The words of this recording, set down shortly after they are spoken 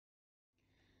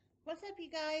What's up, you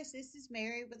guys? This is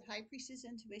Mary with High Priestess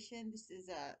Intuition. This is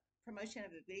a promotion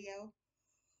of a video.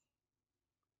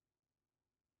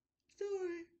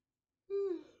 Sorry.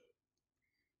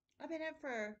 I've been up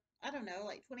for, I don't know,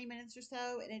 like 20 minutes or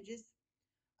so, and it just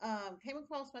came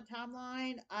across my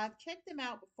timeline. I've checked them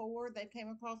out before. They came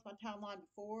across my timeline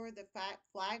before, the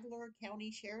Flagler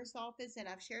County Sheriff's Office, and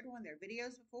I've shared one of their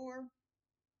videos before.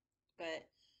 But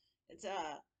it's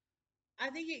I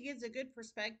think it gives a good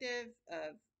perspective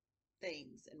of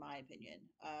things, in my opinion.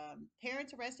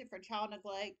 Parents arrested for child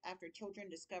neglect after children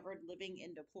discovered living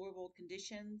in deplorable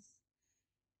conditions,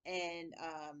 and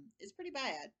it's pretty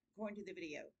bad, according to the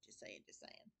video. Just saying, just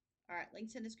saying. All right,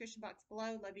 links in the description box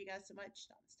below. Love you guys so much.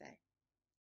 Namaste.